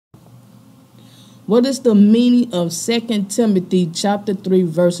What is the meaning of 2 Timothy chapter 3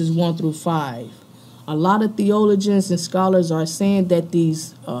 verses 1 through 5? A lot of theologians and scholars are saying that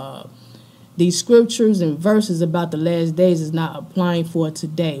these scriptures and verses about the last days is not applying for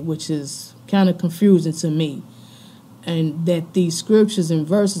today, which is kind of confusing to me. And that these scriptures and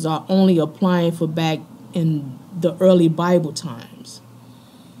verses are only applying for back in the early Bible times.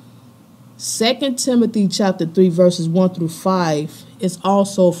 2 Timothy chapter 3 verses 1 through 5 is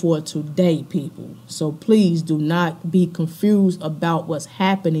also for today, people. So please do not be confused about what's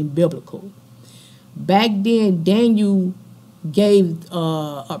happening biblical. Back then, Daniel gave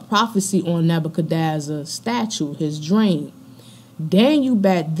a prophecy on Nebuchadnezzar's statue, his dream. Daniel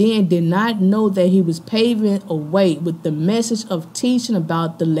back then did not know that he was paving a way with the message of teaching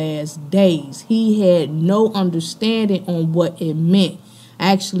about the last days. He had no understanding on what it meant.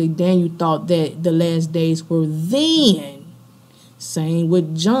 Actually, Daniel thought that the last days were then. Same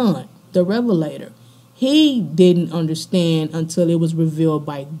with John, the Revelator. He didn't understand until it was revealed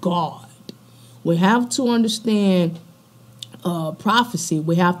by God. We have to understand prophecy.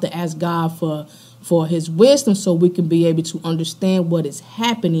 We have to ask God for his wisdom so we can be able to understand what is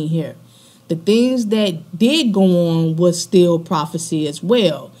happening here. The things that did go on was still prophecy as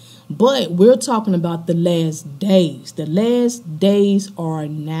well. But we're talking about the last days. The last days are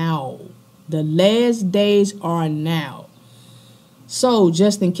now. The last days are now. So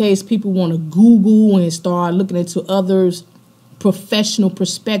just in case people want to Google and start looking into others' professional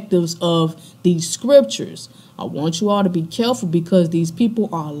perspectives of these scriptures, I want you all to be careful because these people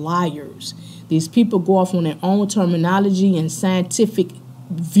are liars. These people go off on their own terminology and scientific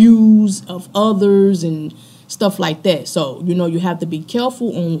views of others and stuff like that. So, you have to be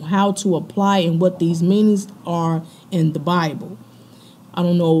careful on how to apply and what these meanings are in the Bible. I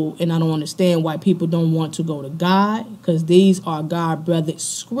don't know, and I don't understand why people don't want to go to God, because these are God-breathed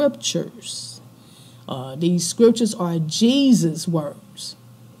scriptures. These scriptures are Jesus' words.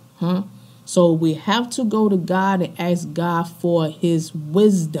 So we have to go to God and ask God for his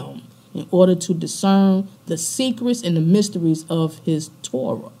wisdom in order to discern the secrets and the mysteries of his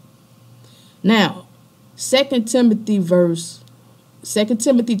Torah. Now, 2 Timothy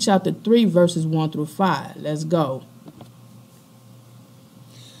chapter 3 verses 1 through 5. Let's go.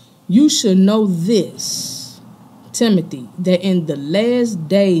 You should know this, Timothy, that in the last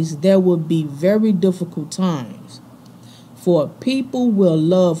days there will be very difficult times. For people will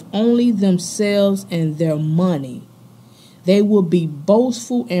love only themselves and their money. They will be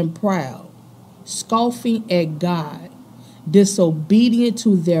boastful and proud, scoffing at God, disobedient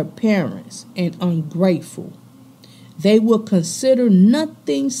to their parents, and ungrateful. They will consider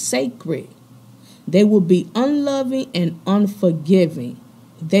nothing sacred. They will be unloving and unforgiving.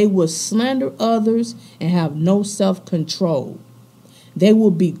 They will slander others and have no self-control. They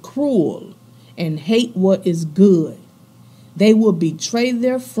will be cruel and hate what is good. They will betray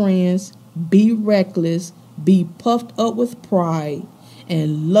their friends, be reckless, be puffed up with pride,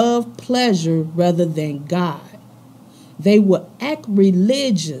 and love pleasure rather than God. They will act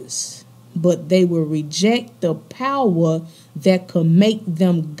religious, but they will reject the power that could make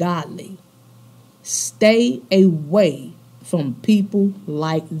them godly. Stay away from people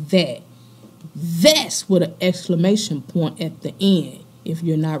like that. That's with an exclamation point at the end if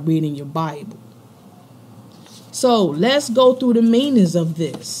you're not reading your Bible. So let's go through the meanings of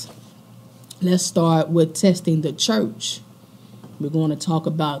this. Let's start with testing the church. We're going to talk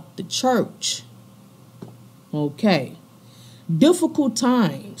about the church. Okay. Difficult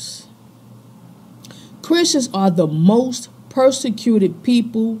times. Christians are the most persecuted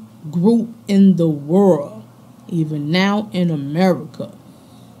people group in the world, even now in America.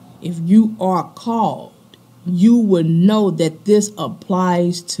 If you are called, you will know that this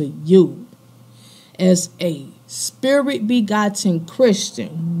applies to you. As a Spirit-begotten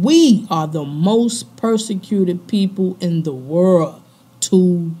Christian, we are the most persecuted people in the world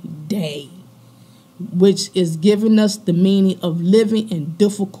today, which is giving us the meaning of living in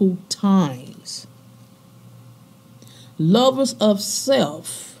difficult times. Lovers of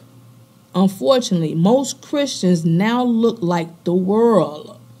self. Unfortunately, most Christians now look like the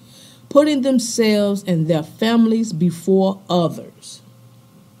world, putting themselves and their families before others.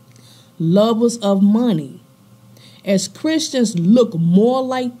 Lovers of money. As Christians look more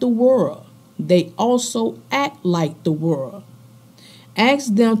like the world, they also act like the world.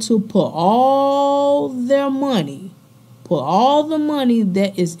 Ask them to put all the money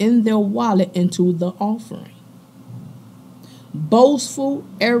that is in their wallet into the offering. Boastful,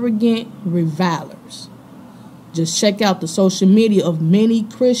 arrogant revilers. Just check out the social media of many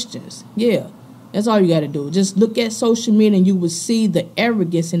Christians. Yeah, that's all you got to do. Just look at social media and you will see the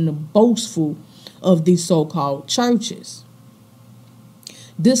arrogance and the boastful of these so-called churches.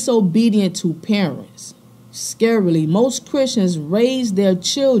 Disobedient to parents. Scarily, most Christians raise their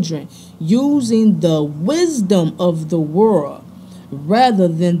children using the wisdom of the world rather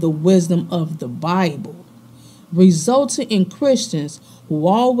than the wisdom of the Bible, resulting in Christians who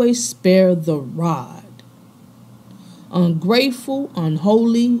always spare the rod. Ungrateful,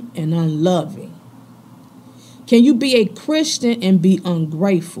 unholy, and unloving. Can you be a Christian and be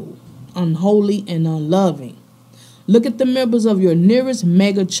ungrateful, unholy, and unloving? Look at the members of your nearest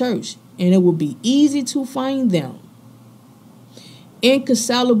mega church, and it will be easy to find them.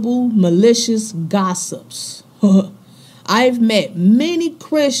 Inconsolable, malicious gossips. I've met many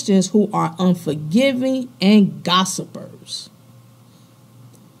Christians who are unforgiving and gossipers.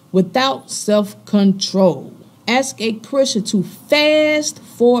 Without self-control. Ask a Christian to fast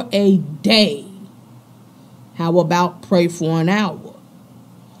for a day. How about pray for an hour?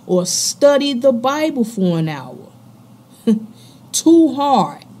 Or study the Bible for an hour? Too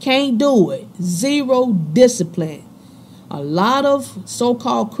hard. Can't do it. Zero discipline. A lot of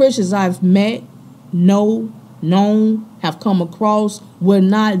so-called Christians I've met, known, have come across will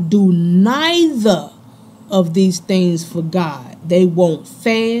not do neither of these things for God. They won't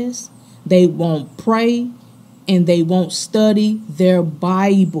fast, they won't pray, and they won't study their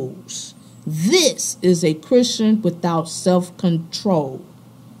Bibles. This is a Christian without self-control.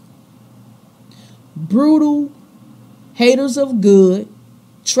 Brutal, haters of good,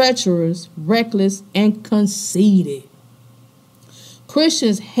 treacherous, reckless, and conceited.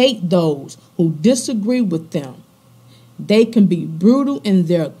 Christians hate those who disagree with them. They can be brutal in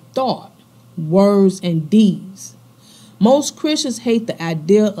their thought, words, and deeds. Most Christians hate the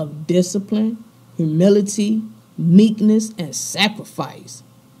idea of discipline, humility, meekness, and sacrifice.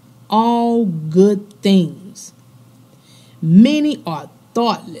 All good things. Many are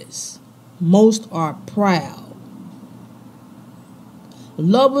thoughtless. Most are proud.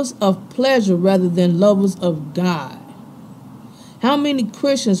 Lovers of pleasure rather than lovers of God. How many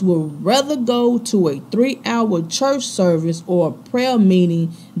Christians would rather go to a 3-hour church service or a prayer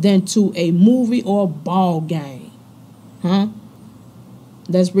meeting than to a movie or ball game?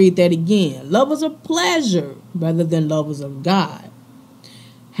 Let's read that again. Lovers of pleasure rather than lovers of God.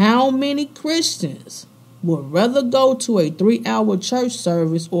 How many Christians would rather go to a 3-hour church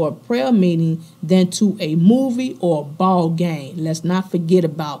service or a prayer meeting than to a movie or a ball game? Let's not forget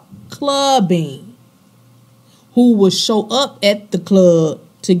about clubbing. Who will show up at the club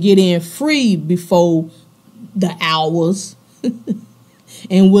to get in free before the hours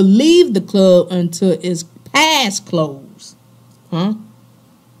and will leave the club until it's past close.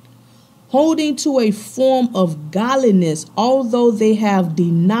 Holding to a form of godliness, although they have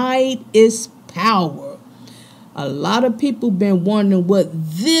denied its power. A lot of people been wondering what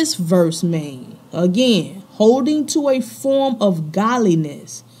this verse means. Again, holding to a form of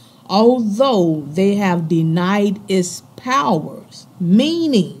godliness, although they have denied its powers,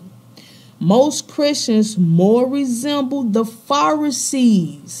 meaning most Christians more resemble the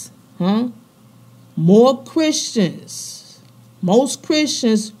Pharisees. Most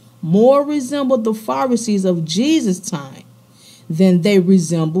Christians more resemble the Pharisees of Jesus' time than they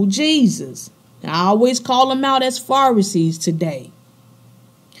resemble Jesus. I always call them out as Pharisees today.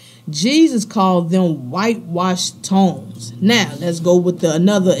 Jesus called them whitewashed tombs. Now, let's go with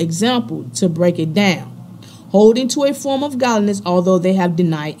another example to break it down. Holding to a form of godliness, although they have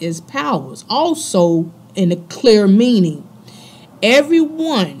denied its powers. Also, in a clear meaning,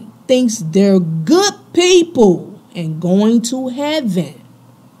 everyone thinks they're good people and going to heaven,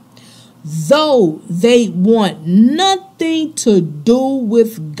 though they want nothing to do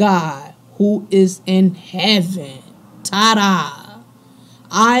with God who is in heaven. Ta-da!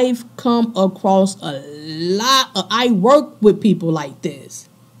 I've come across a lot. I work with people like this.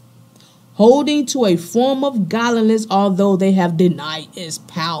 Holding to a form of godliness, although they have denied its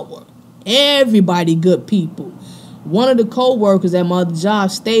power. Everybody good people. One of the co-workers at my other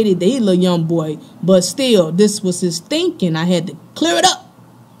job stated that he's a little young boy, but still, this was his thinking. I had to clear it up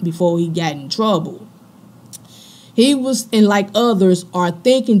before he got in trouble. He was, and like others, are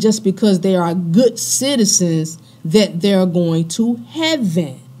thinking just because they are good citizens that they're going to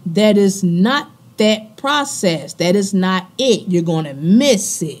heaven. That is not that process. That is not it. You're going to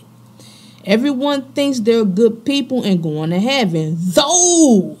miss it. Everyone thinks they're good people and going to heaven,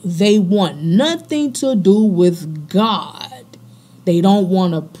 though they want nothing to do with God. They don't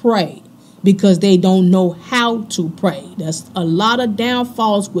want to pray because they don't know how to pray. That's a lot of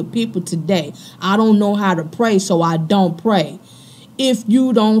downfalls with people today. I don't know how to pray, so I don't pray. If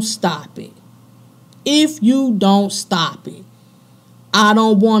you don't stop it. I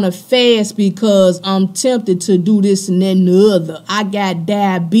don't want to fast because I'm tempted to do this and then the other. I got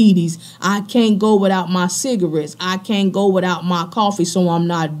diabetes. I can't go without my cigarettes. I can't go without my coffee, so I'm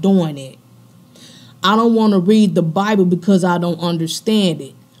not doing it. I don't want to read the Bible because I don't understand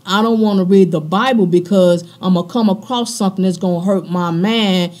it. I don't want to read the Bible because I'm going to come across something that's going to hurt my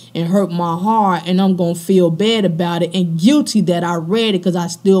mind and hurt my heart, and I'm going to feel bad about it and guilty that I read it because I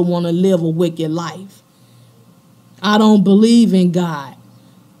still want to live a wicked life. I don't believe in God.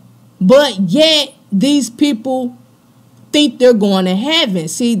 But yet, these people think they're going to heaven.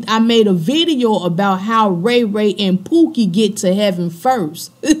 See, I made a video about how Ray Ray and Pookie get to heaven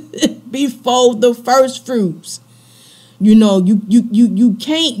first before the first fruits. You know, you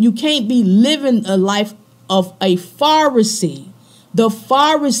can't be living a life of a Pharisee. The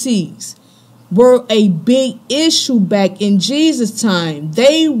Pharisees were a big issue back in Jesus' time.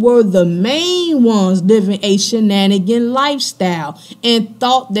 They were the main ones living a shenanigan lifestyle and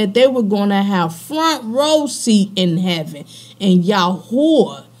thought that they were going to have front row seat in heaven. And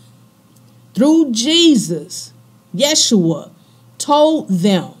Yahuwah, through Jesus, Yeshua, told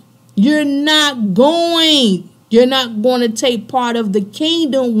them, you're not going to take part of the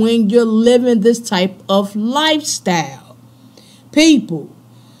kingdom when you're living this type of lifestyle. People,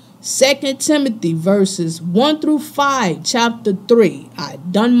 2 Timothy verses 1 through 5, chapter 3. I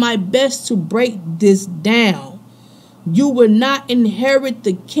done my best to break this down. You will not inherit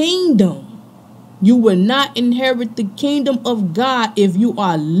the kingdom. You will not inherit the kingdom of God if you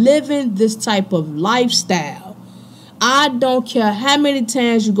are living this type of lifestyle. I don't care how many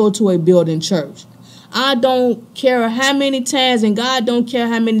times you go to a building church. I don't care how many times, and God don't care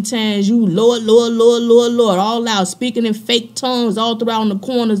how many times you Lord, Lord, Lord, Lord, Lord, all out speaking in fake tongues all throughout the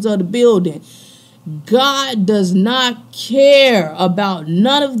corners of the building. God does not care about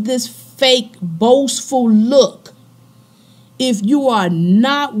none of this fake, boastful look. If you are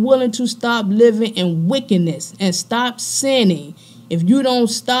not willing to stop living in wickedness and stop sinning, if you don't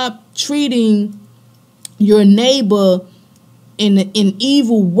stop treating your neighbor in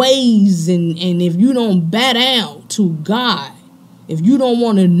evil ways, and if you don't bow down to God, if you don't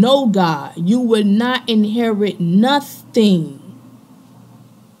want to know God, you will not inherit nothing.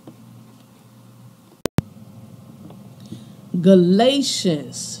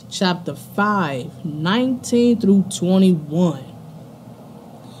 Galatians chapter 5, 19 through 21.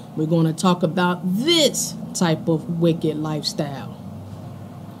 We're going to talk about this type of wicked lifestyle.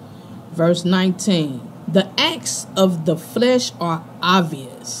 Verse 19. The acts of the flesh are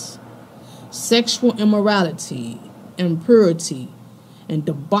obvious: sexual immorality, impurity, and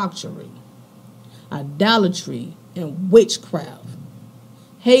debauchery, idolatry, and witchcraft,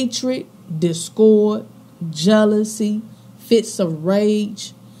 hatred, discord, jealousy, fits of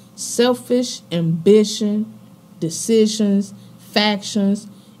rage, selfish ambition, decisions, factions,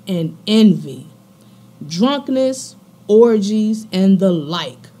 and envy, drunkenness, orgies, and the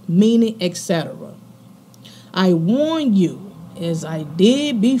like, meaning etc. I warn you, as I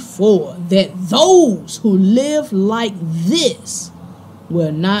did before, that those who live like this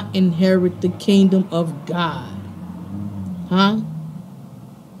will not inherit the kingdom of God.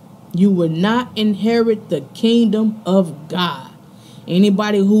 You will not inherit the kingdom of God.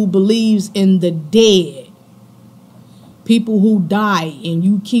 Anybody who believes in the dead, people who die, and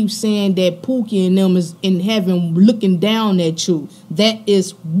you keep saying that Pookie and them is in heaven looking down at you, that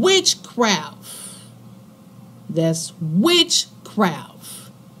is witchcraft. That's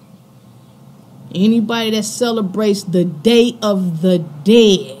witchcraft. Anybody that celebrates the Day of the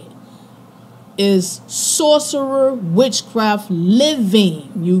Dead is sorcerer, witchcraft living.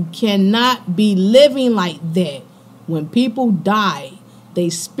 You cannot be living like that. When people die,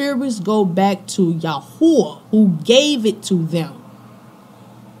 their spirits go back to Yahuwah, who gave it to them.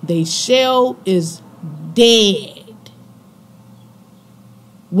 Their shell is dead.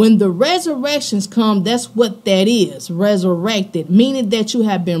 When the resurrections come, that's what that is, resurrected, meaning that you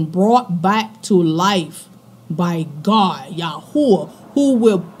have been brought back to life by God, Yahuwah, who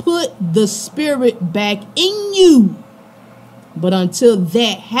will put the spirit back in you. But until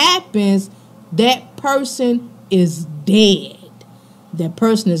that happens, that person is dead. That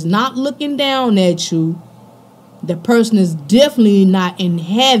person is not looking down at you. That person is definitely not in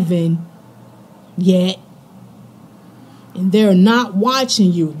heaven yet. And they're not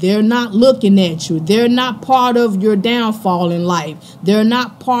watching you. They're not looking at you. They're not part of your downfall in life. They're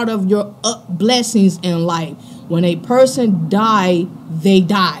not part of your blessings in life. When a person dies, they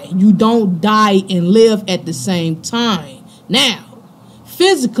die. You don't die and live at the same time. Now,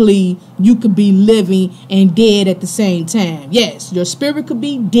 physically, you could be living and dead at the same time. Yes, your spirit could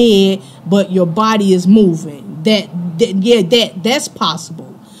be dead, but your body is moving. that's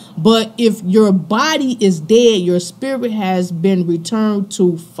possible. But if your body is dead, your spirit has been returned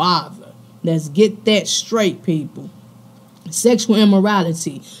to Father. Let's get that straight, people. Sexual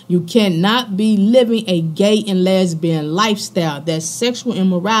immorality. You cannot be living a gay and lesbian lifestyle. That's sexual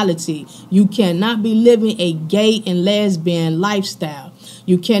immorality. You cannot be living a gay and lesbian lifestyle.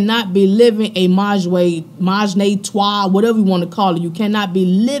 You cannot be living a menage trois, whatever you want to call it. You cannot be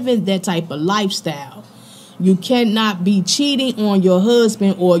living that type of lifestyle. You cannot be cheating on your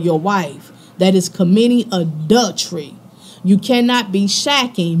husband or your wife. That is committing adultery. You cannot be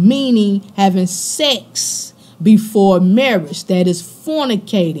shacking, meaning having sex before marriage. That is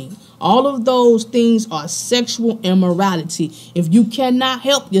fornicating. All of those things are sexual immorality. If you cannot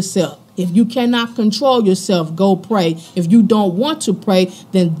help yourself, if you cannot control yourself, go pray. If you don't want to pray,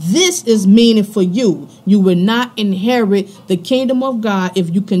 then this is meaning for you. You will not inherit the kingdom of God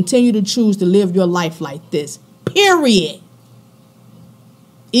if you continue to choose to live your life like this. Period.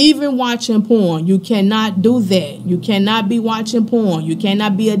 Even watching porn, you cannot do that. You cannot be watching porn. You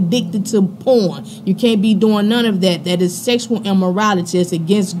cannot be addicted to porn. You can't be doing none of that. That is sexual immorality. It's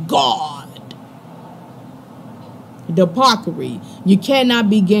against God. Debauchery. You cannot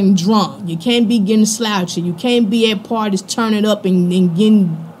be getting drunk. You can't be getting slouchy. You can't be at parties turning up and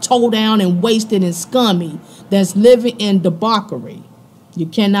getting towed down and wasted and scummy. That's living in debauchery. You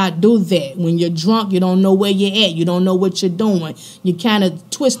cannot do that. When you're drunk, you don't know where you're at. You don't know what you're doing. You kind of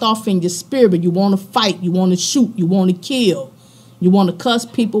twist off in your spirit. You want to fight. You want to shoot. You want to kill. You want to cuss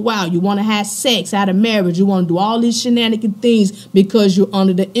people out. You want to have sex out of marriage. You want to do all these shenanigan things because you're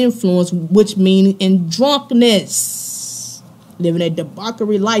under the influence, which means in drunkenness. Living a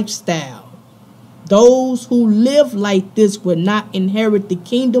debauchery lifestyle. Those who live like this will not inherit the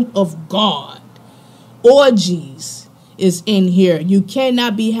kingdom of God. Orgies is in here. You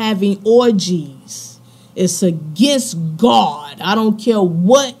cannot be having orgies. It's against God. I don't care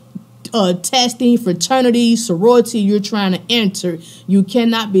what testing, fraternity, sorority you're trying to enter. You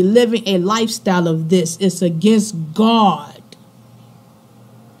cannot be living a lifestyle of this. It's against God.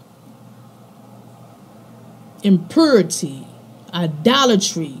 Impurity,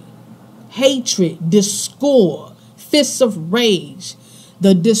 idolatry, hatred, discord, fists of rage.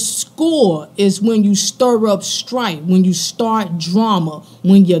 The discord is when you stir up strife, when you start drama,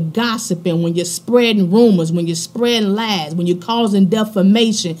 when you're gossiping, when you're spreading rumors, when you're spreading lies, when you're causing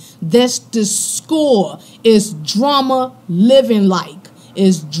defamation. That's discord. It's drama living like.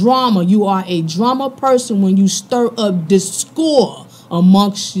 It's drama. You are a drama person when you stir up discord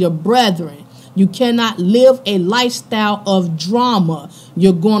amongst your brethren. You cannot live a lifestyle of drama.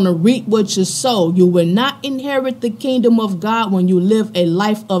 You're going to reap what you sow. You will not inherit the kingdom of God when you live a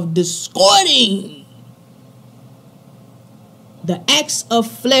life of discording. The acts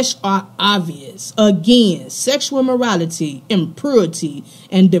of flesh are obvious. Again, sexual immorality, impurity,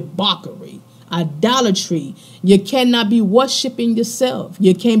 and debauchery. Idolatry. You cannot be worshiping yourself.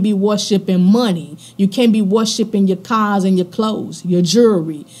 You can't be worshiping money. You can't be worshiping your cars and your clothes, your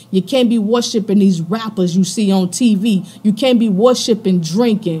jewelry. You can't be worshiping these rappers you see on TV. You can't be worshiping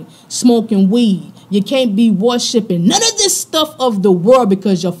drinking, smoking weed. You can't be worshiping none of this stuff of the world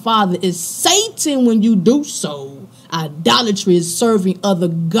because your father is Satan when you do so. Idolatry is serving other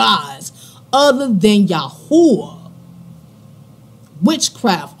gods other than Yahuwah.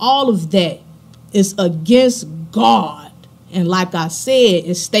 Witchcraft, all of that is against God. And like I said,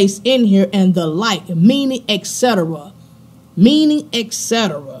 it states in here, and the like, meaning etc. Meaning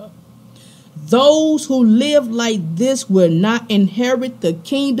etc. Those who live like this will not inherit the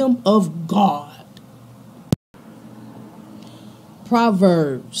kingdom of God.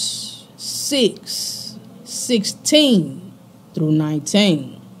 Proverbs 6:16 through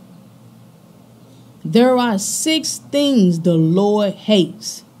 19. There are 6 things the Lord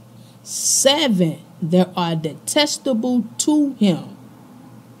hates. 7 that are detestable to him: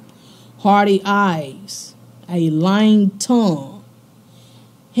 haughty eyes, a lying tongue,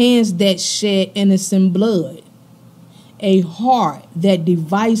 hands that shed innocent blood, a heart that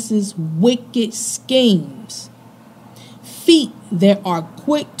devises wicked schemes, feet that are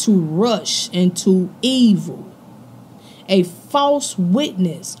quick to rush into evil, a false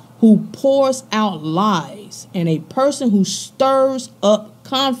witness who pours out lies, and a person who stirs up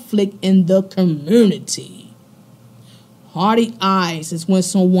conflict in the community. Haughty eyes is when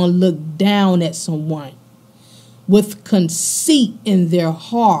someone looks down at someone with conceit in their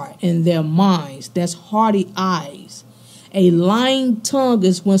heart and their minds. That's haughty eyes. A lying tongue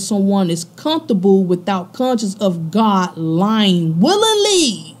is when someone is comfortable without conscience of God, lying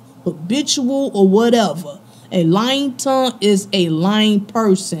willingly, habitual or whatever. A lying tongue is a lying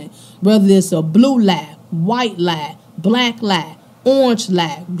person, whether it's a blue lie, white lie, black lie, orange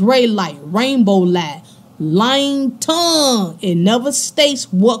lie, gray light, rainbow lie, lying tongue. It never states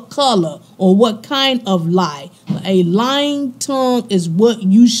what color or what kind of lie. A lying tongue is what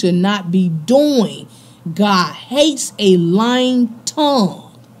you should not be doing. God hates a lying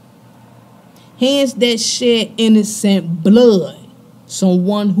tongue. Hands that shed innocent blood.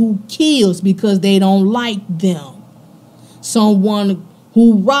 Someone who kills because they don't like them. Someone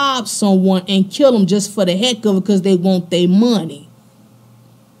who robs someone and kill them just for the heck of it because they want their money.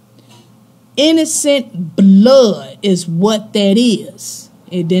 Innocent blood is what that is.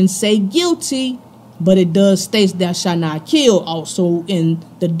 It didn't say guilty, but it does state thou shalt not kill also in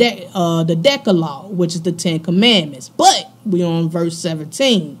the Decalogue, which is the 10 Commandments. But we're on verse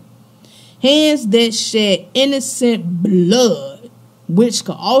 17. Hands that shed innocent blood, which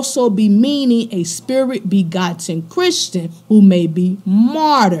could also be meaning a spirit begotten Christian who may be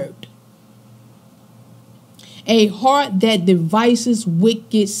martyred. A heart that devises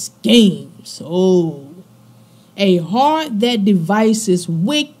wicked schemes. Oh, a heart that devises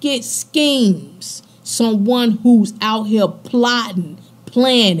wicked schemes. Someone who's out here plotting,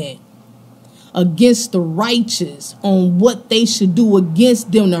 planning against the righteous on what they should do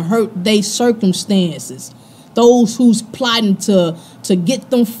against them to hurt their circumstances. Those who's plotting to get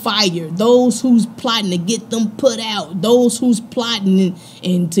them fired. Those who's plotting to get them put out. Those who's plotting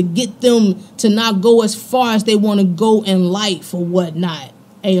and to get them to not go as far as they want to go in life or whatnot.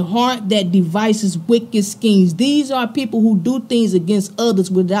 A heart that devises wicked schemes. These are people who do things against others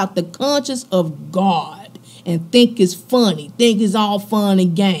without the conscience of God and think it's funny, think it's all fun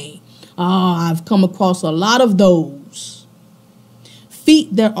and game. I've come across a lot of those.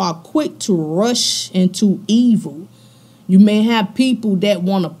 Feet that are quick to rush into evil. You may have people that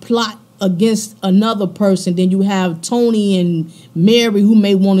want to plot against another person. Then you have Tony and Mary who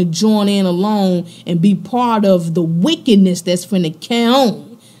may want to join in along and be part of the wickedness that's finna carry on.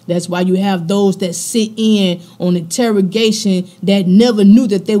 That's why you have those that sit in on interrogation that never knew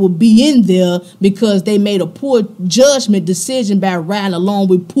that they would be in there because they made a poor judgment decision by riding along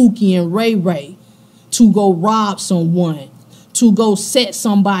with Pookie and Ray Ray to go rob someone, to go set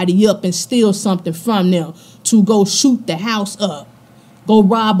somebody up and steal something from them, to go shoot the house up, go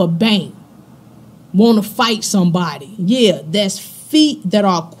rob a bank, want to fight somebody. Yeah, that's feet that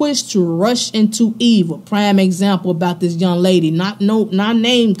are quick to rush into evil. Prime example about this young lady, not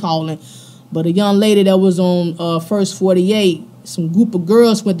name calling, but a young lady that was on First 48. Some group of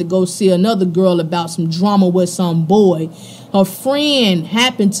girls went to go see another girl about some drama with some boy. Her friend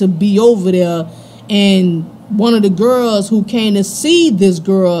happened to be over there, and one of the girls who came to see this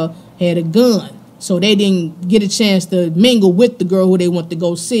girl had a gun. So they didn't get a chance to mingle with the girl who they went to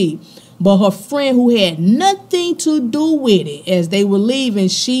go see. But her friend, who had nothing to do with it, as they were leaving,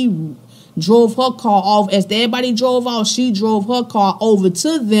 she drove her car off. As everybody drove off, she drove her car over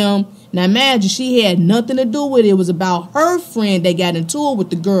to them. Now imagine, she had nothing to do with it. It was about her friend that got into it with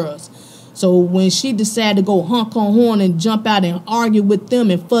the girls. So when she decided to go honk her horn and jump out and argue with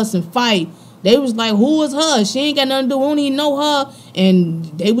them and fuss and fight, they was like, who is her? She ain't got nothing to do. We don't even know her. And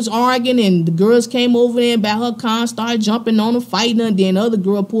they was arguing, and the girls came over there and by her car started jumping on her, fighting her. And then the other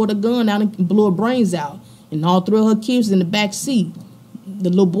girl pulled a gun out and blew her brains out. And all three of her kids was in the back seat. The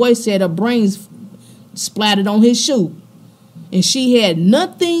little boy said her brains splattered on his shoe. And she had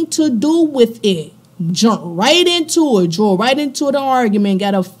nothing to do with it. Jumped right into it, drove right into the argument,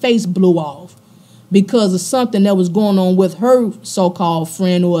 got her face blew off because of something that was going on with her so-called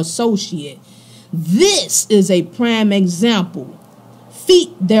friend or associate. This is a prime example.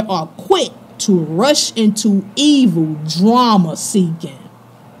 Feet that are quick to rush into evil, drama seeking.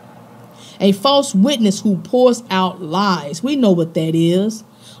 A false witness who pours out lies. We know what that is.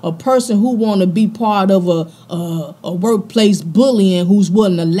 A person who want to be part of a workplace bullying, who's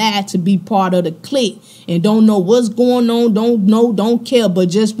willing to lie to be part of the clique and don't know what's going on, don't care, but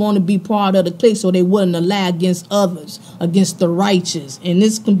just want to be part of the clique, so they willing to lie against others, against the righteous. And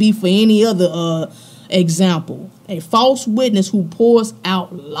this can be for any other example. A false witness who pours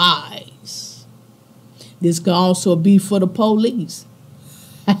out lies. This can also be for the police.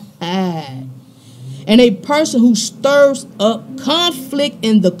 And a person who stirs up conflict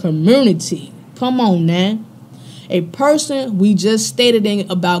in the community. Come on now. A person, we just stated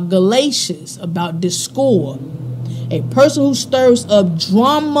about Galatians, about discord. A person who stirs up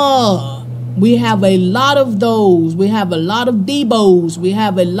drama. We have a lot of those. We have a lot of Debos. We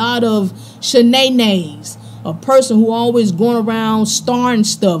have a lot of Shanays. A person who always going around starting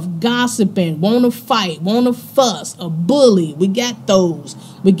stuff, gossiping, want to fight, want to fuss, a bully. We got those.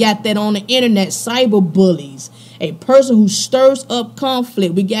 We got that on the internet, cyber bullies. A person who stirs up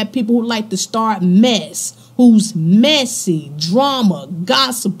conflict. We got people who like to start mess, who's messy, drama,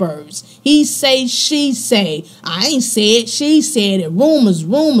 gossipers. He say, she say. I ain't said, she said it. Rumors,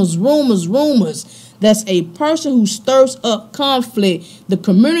 rumors, rumors, rumors. That's a person who stirs up conflict. The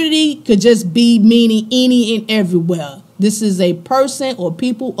community could just be meaning any and everywhere. This is a person or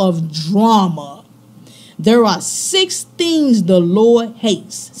people of drama. There are 6 things the Lord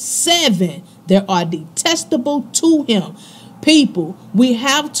hates. 7 that are detestable to him. People, we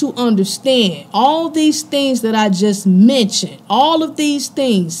have to understand all these things that I just mentioned. All of these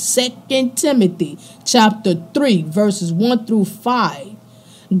things. 2 Timothy chapter 3 verses 1 through 5.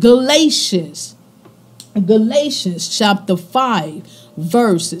 Galatians chapter 5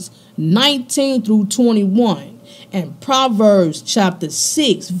 verses 19 through 21. And Proverbs chapter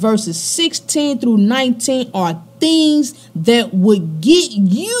 6 verses 16 through 19 are things that would get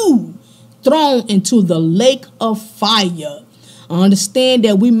you thrown into the lake of fire. I understand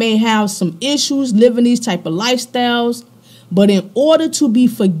that we may have some issues living these type of lifestyles, but in order to be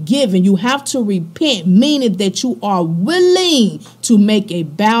forgiven, you have to repent, meaning that you are willing to make a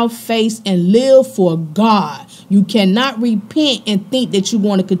bow face and live for God. You cannot repent and think that you're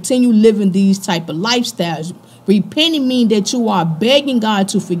going to continue living these type of lifestyles. Repenting means that you are begging God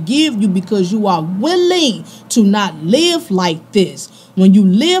to forgive you because you are willing to not live like this. When you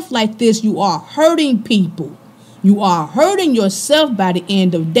live like this, you are hurting people. You are hurting yourself by the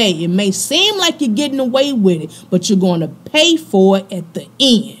end of the day. It may seem like you're getting away with it, but you're going to pay for it at the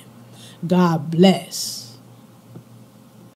end. God bless.